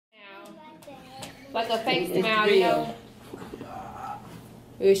Like a fake smile, you know.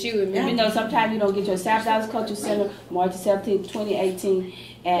 She with me. You know, sometimes you don't get your South Dallas Culture Center, March 17th, 2018,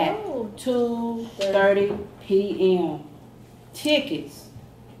 at 2:30 p.m. Tickets.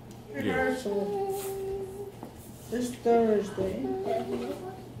 Rehearsal. This Thursday.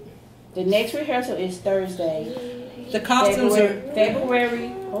 The next rehearsal is Thursday. The costumes are February.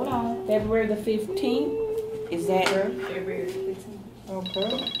 Hold on. February the 15th. Is that February 15th.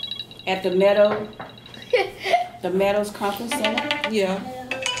 okay? at the Meadows Conference Center? Yeah.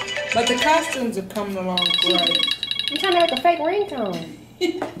 But the costumes are coming along great. I'm trying to make a fake ringtone.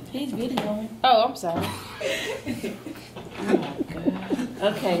 He's videoing. Oh, I'm sorry. Oh my God.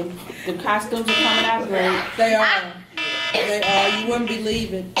 Okay, the costumes are coming out great. They are. They are. You wouldn't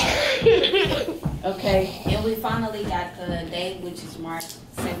believe it. Okay. And we finally got the date, which is March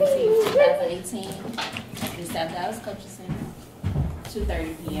 17th, 2018. in South Dallas Culture Center,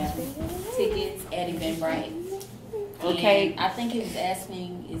 2:30 p.m. Tickets at Eventbrite. Okay. And I think it was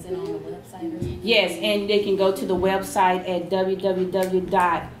asking, is it on the website or anything? Yes, and they can go to the website at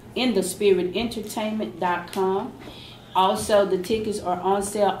www.inthespiritentertainment.com. Also, the tickets are on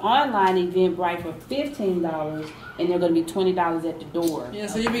sale online Eventbrite for $15, and they're going to be $20 at the door. Yeah,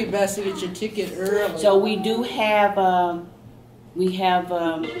 so you'd be best to get your ticket early. So we do have some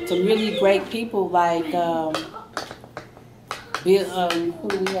really great people like who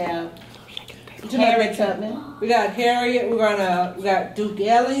do we have? Harriet Tubman. We got Harriet. We got Duke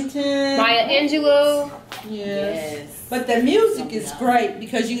Ellington. Maya Angelou. Yes. But the music is great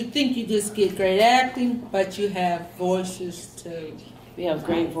because you think you just get great acting, but you have voices too. We have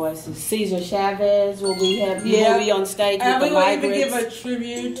great voices. Cesar Chavez will be on stage with and the we will even migrants. give a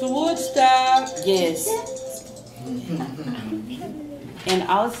tribute to Woodstock. Yes. And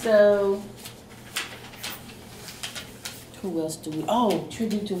also, who else do we? Oh,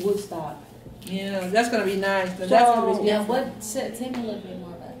 tribute to Woodstock. Yeah, that's gonna be nice. So, That's gonna be Yeah, tell me a little bit more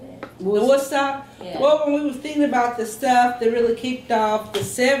about that. the Woodstock. Yeah. Well, when we were thinking about the stuff that really kicked off the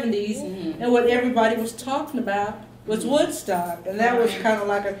 '70s, and what everybody was talking about was Woodstock, and that was kind of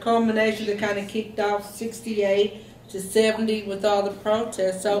like a culmination that kind of kicked off '68 to '70 with all the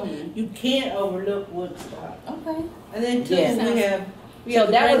protests. So you can't overlook Woodstock. Okay. And then too, we So have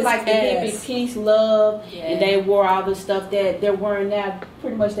the that was greatest like the hippie cast. peace, love, Yeah. and they wore all the stuff that they're wearing now.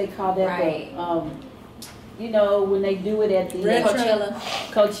 Pretty much they call that Right. when they do it at the Retro.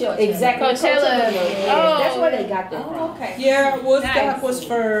 Coachella. Exactly. Coachella. Yeah, Oh. that's where they got that from. Oh, okay. Yeah, Woodstock Nice. was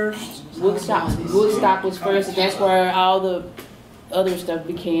first. Woodstock was first, and that's where all the other stuff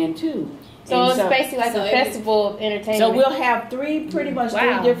began too. So And it's basically like a festival of entertainment. So we'll have three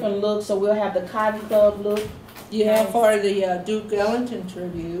different looks. So we'll have the Cotton Club look. Yeah, for the Duke Ellington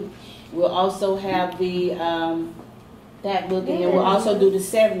tribute. We'll also have the that look, and then we'll also do the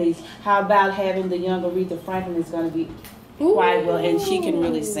 '70s. How about having the young Aretha Franklin is going to be quite well, and she can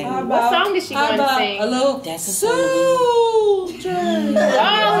really sing. What song is she going to sing? A little That's a Soul Train. Oh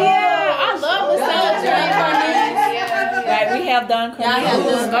yeah, I love the Soul Train. Right, we have Don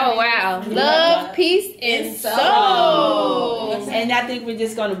Cornelius. Oh wow, love, peace, and soul. And I think we're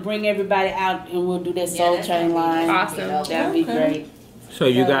just going to bring everybody out, and we'll do that Soul that's Train line. Awesome. That'd be great. So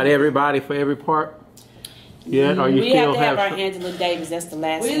you got everybody for every part? Yeah, or you We still have to have our some- Angela Davis. That's the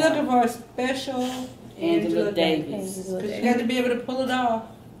last We're one. looking for a special Angela Davis. Because you got to be able to pull it off.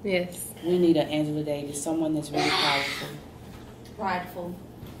 Yes. We need an Angela Davis, someone that's really powerful. Prideful.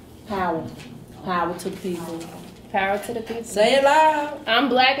 Power to the people. Power to the people. Say it loud. I'm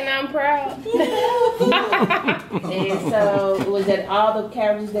black and I'm proud. And so, was that all the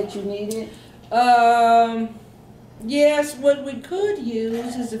characters that you needed? Yes, what we could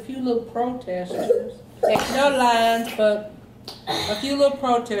use is a few little protesters. No lines, but a few little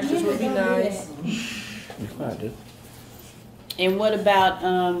protesters would be nice. And what about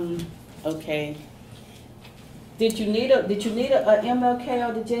okay? Did you need a MLK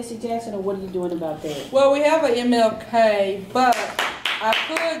or the Jesse Jackson, or what are you doing about that? Well, we have a MLK, but I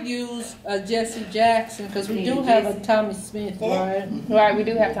could use a Jesse Jackson because we do have a Tommy Smith, right? Right, we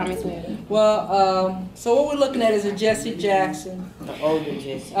do have Tommy Smith. Well, so what we're looking at is a Jesse Jackson. The older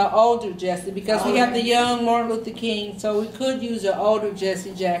Jesse. Older Jesse, because we have the young Martin Luther King, so we could use an older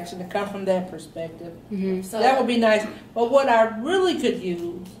Jesse Jackson to come from that perspective. So That would be nice. But what I really could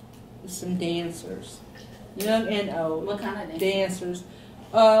use is some dancers, young and old. what kind of Dancers.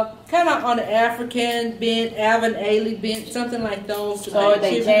 Kind of on the African bent, Alvin Ailey bent, something like those. So are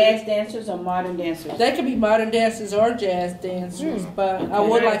they jazz dancers or modern dancers? They could be modern dancers or jazz dancers, but I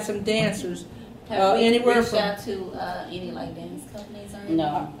would like some dancers. Have we Anywhere reached from out to any like dance companies or anything?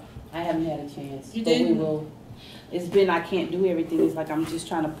 No, I haven't had a chance. You but we didn't? will. it's been I can't do everything. It's like I'm just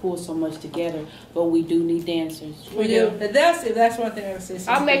trying to pull so much together. But we do need dancers. We do. That's one thing I would say.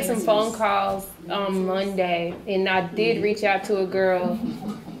 I'll make some phone calls on Monday, and I did reach out to a girl.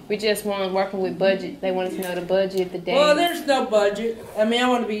 We just wanted working with budget. They wanted to know the budget, the day. Well, there's no budget. I mean, I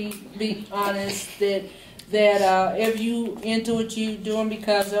want to be honest that if you into what you doing,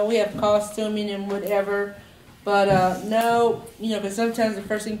 because we have costuming and whatever, but no, because sometimes the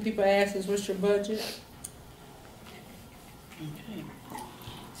first thing people ask is, "What's your budget?" Okay.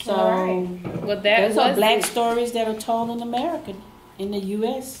 So, well, those are black stories that are told in America, in the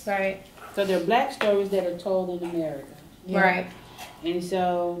U.S. Right. So they're black stories that are told in America. Right. And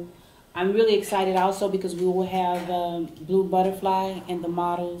so I'm really excited also because we will have Blue Butterfly and the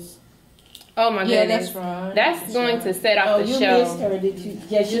models. Oh my goodness. Yeah, that's right. That's going to set off the you show. Missed her, did you?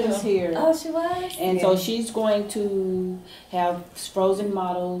 Yeah, she was here. Oh, she was? And so she's going to have frozen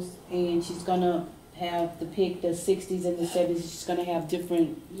models, and she's going to have depict the 60s and the 70s. She's going to have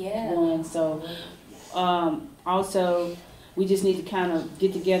different ones. So also, we just need to kind of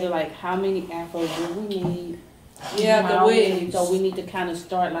get together, like, how many afros do we need? Yeah, the wigs. So we need to kind of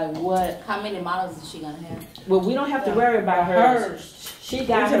start, like, what? How many models is she going to have? Well, we don't have to worry about hers. She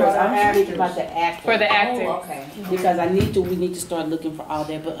got hers. I'm speaking about the actors. For the actors. Oh, okay. Because we need to start looking for all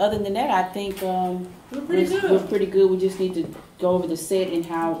that. But other than that, I think we're pretty good. We're pretty good. We just need to go over the set and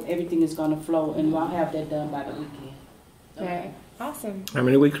how everything is going to flow, and I'll have that done by the weekend. Okay. Awesome. How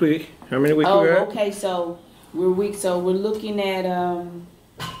many weeks we got? Okay. So we're looking at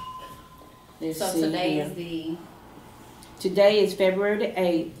Today is February the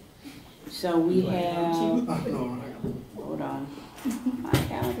 8th. So we have. Hold on. My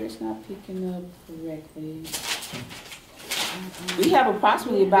calendar is not picking up correctly. We have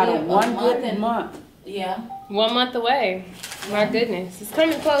approximately about one good month. Yeah. 1 month away. My goodness. It's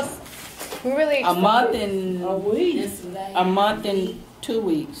coming close. We're really excited. A month and a week. A month and 2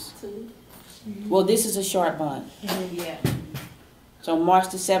 weeks. Well, this is a short month. Yeah. So March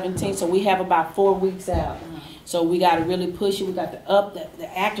the 17th. So we have about 4 weeks out. So we got to really push it. We got to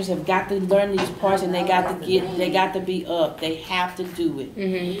the actors have got to learn these parts, and they got to be up. They have to do it.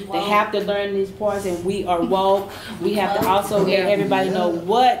 Mm-hmm. They have to learn these parts, and we are woke. We have to also let everybody know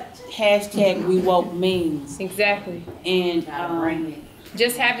what hashtag we woke means. Exactly. And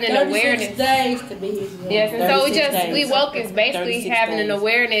just having an awareness. 36 days to be. Yes, and so we woke is basically having an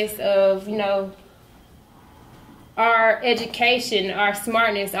awareness of, our education, our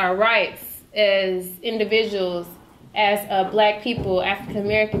smartness, our rights as individuals, as black people, African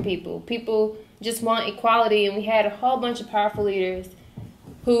American people. People just want equality, and we had a whole bunch of powerful leaders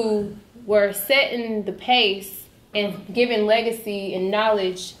who were setting the pace and giving legacy and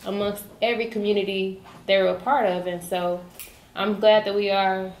knowledge amongst every community they were a part of. And so I'm glad that we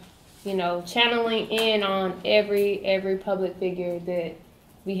are, channeling in on every public figure that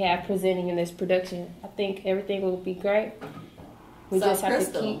we have presenting in this production. I think everything will be great. We just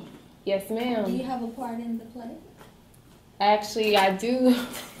have to keep. Yes, ma'am. Do you have a part in the play? Actually, I do.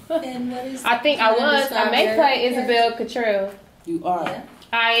 And what is? I may play Isabel Cottrell. You are. Yeah.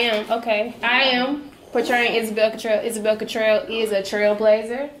 I am. Okay. I am portraying Isabel Cottrell. Isabel Cottrell is a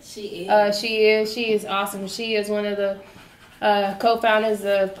trailblazer. She is. She is awesome. She is one of the co-founders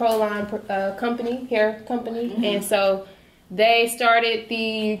of Proline hair company. Mm-hmm. And so they started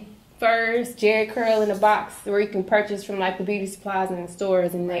the first Jerry curl in a box where you can purchase from like the beauty supplies in the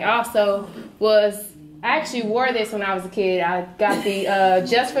stores. And they also I actually wore this when I was a kid. I got the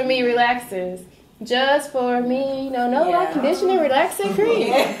Just For Me relaxers. Just for me, no conditioning, relaxing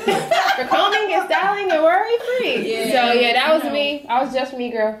cream. For combing and styling and worry free. Yeah. So yeah, that was me. I was Just For Me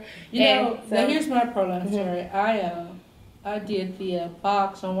girl. Now here's my Proline story. I did the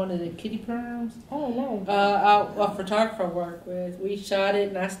box on one of the kitty perms. Oh no. A photographer I worked with. We shot it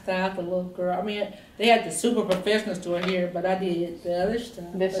and I styled the little girl. I mean, they had the super professional store here, but I did the other stuff.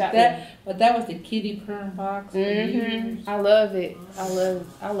 But that was the kitty perm box. Mm-hmm. I love it. I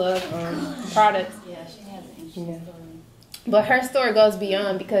love products. Yeah, she has an interesting story. But her story goes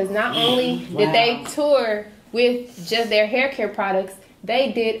beyond, because not only did they tour with just their hair care products,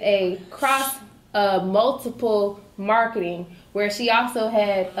 they did a cross multiple marketing where she also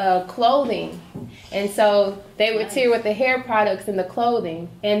had clothing, and so they would tour with the hair products and the clothing,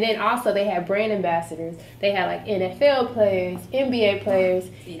 and then also they had brand ambassadors. They had like NFL players, NBA players,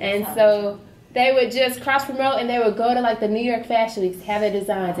 and so they would just cross promote, and they would go to like the New York Fashion Weeks, have their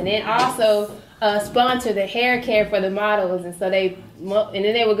designs, and then also sponsor the hair care for the models, and so then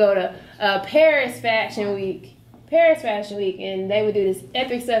they would go to Paris Fashion Week. Paris Fashion Week, and they would do this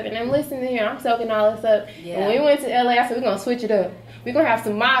epic stuff. And I'm listening here, I'm soaking all this up. Yeah. And when we went to LA, I said, we're going to switch it up. We're going to have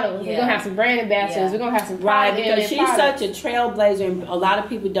some models. We're going to have some brand ambassadors. We're going to have some right, because she's such a trailblazer, and a lot of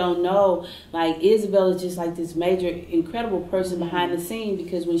people don't know, like, Isabel is just like this major, incredible person behind the scene,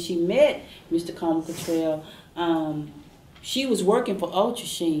 because when she met Mr. Coma Cottrell, she was working for Ultra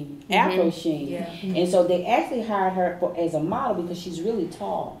Sheen, Afro Sheen. And so they actually hired her as a model because she's really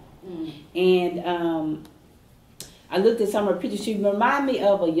tall. And I looked at some of her pictures. She reminded me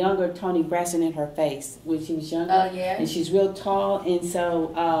of a younger Toni Braxton in her face when she was younger. Oh, yeah. And she's real tall. And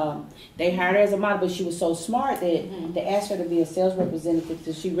so they hired her as a model, but she was so smart that they asked her to be a sales representative.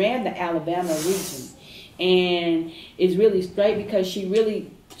 So she ran the Alabama region. And it's really straight because she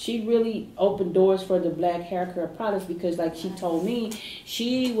really opened doors for the black hair care products, because like she told me,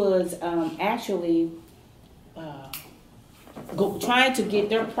 she was actually trying to get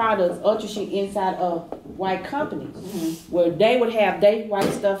their products, Ultra Chic, inside of white companies, where they would have their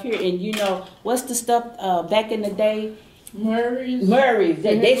white stuff here. And you know, what's the stuff back in the day? Murray's.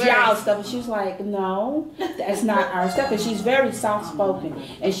 That's y'all stuff. And she was like, no, that's not our stuff. And she's very soft-spoken,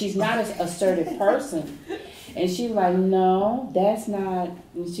 and she's not an assertive person. And she was like, no, that's not.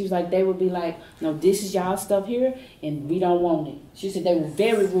 And she was like, they would be like, no, this is y'all stuff here, and we don't want it. She said they were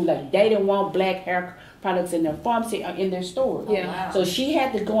very rude. Like, they didn't want black hair products in their pharmacy or in their stores. Yeah. Wow. So she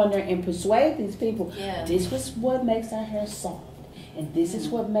had to go in there and persuade these people. Yeah. This was what makes our hair soft, and this is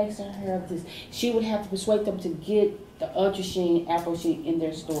what makes our hair this. She would have to persuade them to get the Ultra Sheen, Afro Sheen in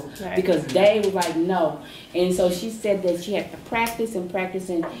their store, because they were like, no. And so she said that she had to practice and practice.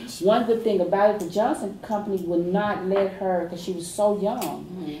 And one good thing about it, the Johnson Company would not let her, because she was so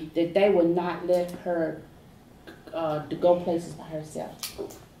young, that they would not let her to go places by herself.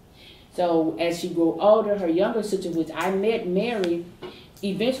 So as she grew older, her younger sister, which I met, Mary,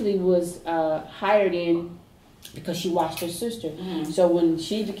 eventually was hired in because she watched her sister. So when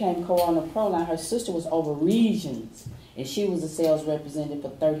she became co-owner of Proline, her sister was over regions, and she was a sales representative for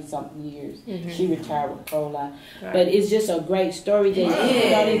 30-something years. She retired with Proline. But it's just a great story that people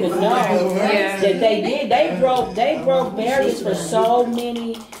don't even know that they did. They broke barriers for so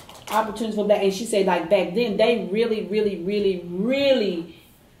many opportunities for black. And she said, like, back then, they really, really, really, really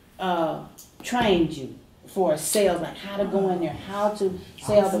trained you for sales, like how to go in there, how to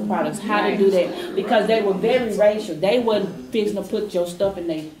sell the products, how to do that, because they were very racial. They wasn't fixing to put your stuff in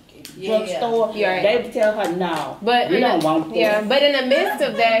their drugstore. They would tell her, no, we don't want this. But in the midst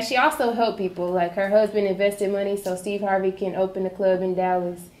of that, she also helped people. Like, her husband invested money so Steve Harvey can open a club in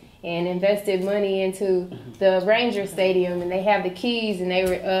Dallas, and invested money into the Ranger Stadium, and they have the keys, and they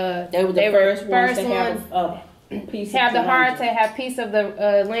were the first ones to have the heart to have piece of the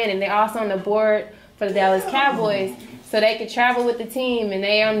land, and they're also on the board for the Dallas Cowboys, so they could travel with the team, and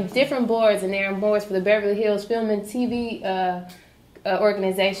they're on different boards, and they're on boards for the Beverly Hills Film and TV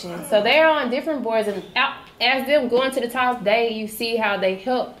organization. So they're on different boards, and as them going to the top, you see how they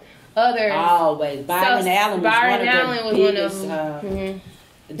help others. Always. Byron Allen was one of them.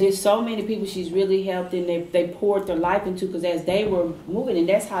 There's so many people she's really helped, and they poured their life into, because as they were moving, and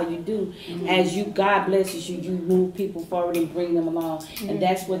that's how you do, as God blesses you, you move people forward and bring them along, and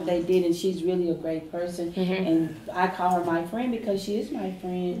that's what they did. And she's really a great person, and I call her my friend because she is my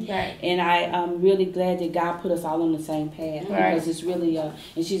friend, and I'm really glad that God put us all on the same path, because it's really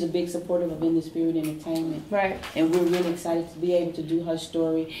and she's a big supporter of In The Spirit Entertainment, and we're really excited to be able to do her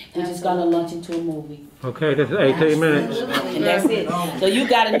story. We're just gonna launch into a movie. Okay, that's 18 minutes. And that's it. So you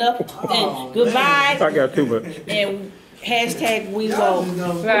got enough. And goodbye. I got too much. And hashtag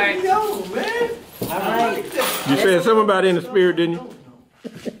WEWOKE. Right. All right. You said something about In The Spirit, didn't you?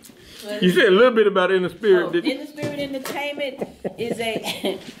 You said a little bit about In The Spirit, didn't you? In The Spirit Entertainment is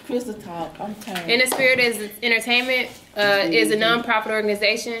a Crystal Talk. I'm tired. In The Spirit Entertainment is a non-profit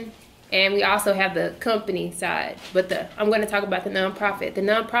organization. And we also have the company side. But I'm going to talk about the nonprofit. The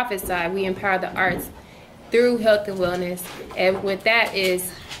nonprofit side, we empower the arts through health and wellness. And with that is,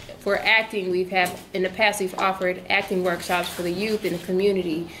 for acting, in the past we've offered acting workshops for the youth in the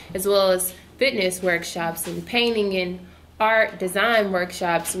community, as well as fitness workshops and painting and art design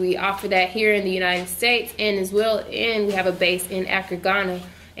workshops. We offer that here in the United States, and as well, and we have a base in Accra, Ghana.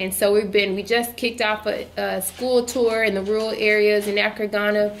 And so we just kicked off a school tour in the rural areas in Accra,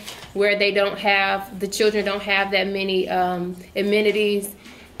 Ghana, where the children don't have that many amenities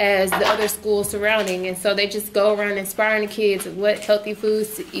as the other schools surrounding. And so they just go around inspiring the kids of what healthy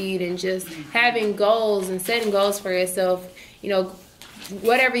foods to eat, and just having goals and setting goals for yourself. You know,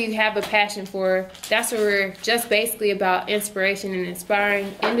 whatever you have a passion for, that's what we're just basically about, inspiration and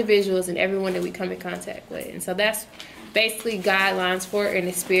inspiring individuals and everyone that we come in contact with. And so that's basically guidelines for In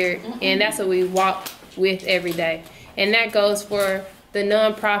The Spirit, and that's what we walk with every day. And that goes for the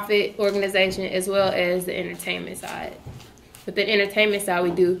nonprofit organization as well as the entertainment side. With the entertainment side,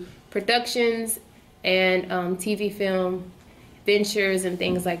 we do productions and TV film ventures and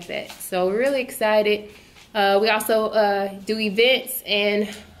things like that. So we're really excited. We also do events and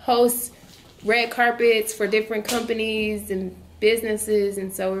host red carpets for different companies and businesses,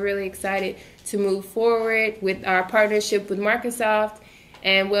 and so we're really excited to move forward with our partnership with Microsoft,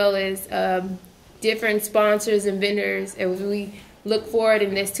 and well as different sponsors and vendors. As we look forward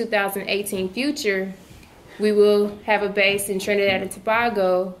in this 2018 future, we will have a base in Trinidad and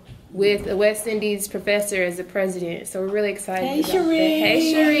Tobago with a West Indies professor as the president. So we're really excited about that.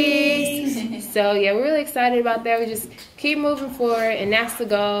 Hey, Sharice. So yeah, we're really excited about that. We just keep moving forward, and that's the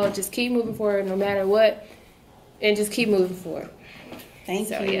goal. Just keep moving forward no matter what, and just keep moving forward. Thank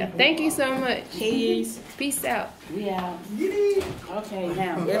you. Yeah, thank you so much. Peace. Peace out. We out. Okay,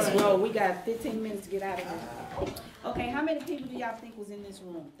 now let's roll. We got 15 minutes to get out of here. Okay, how many people do y'all think was in this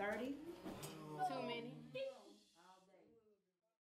room? 30? Too many.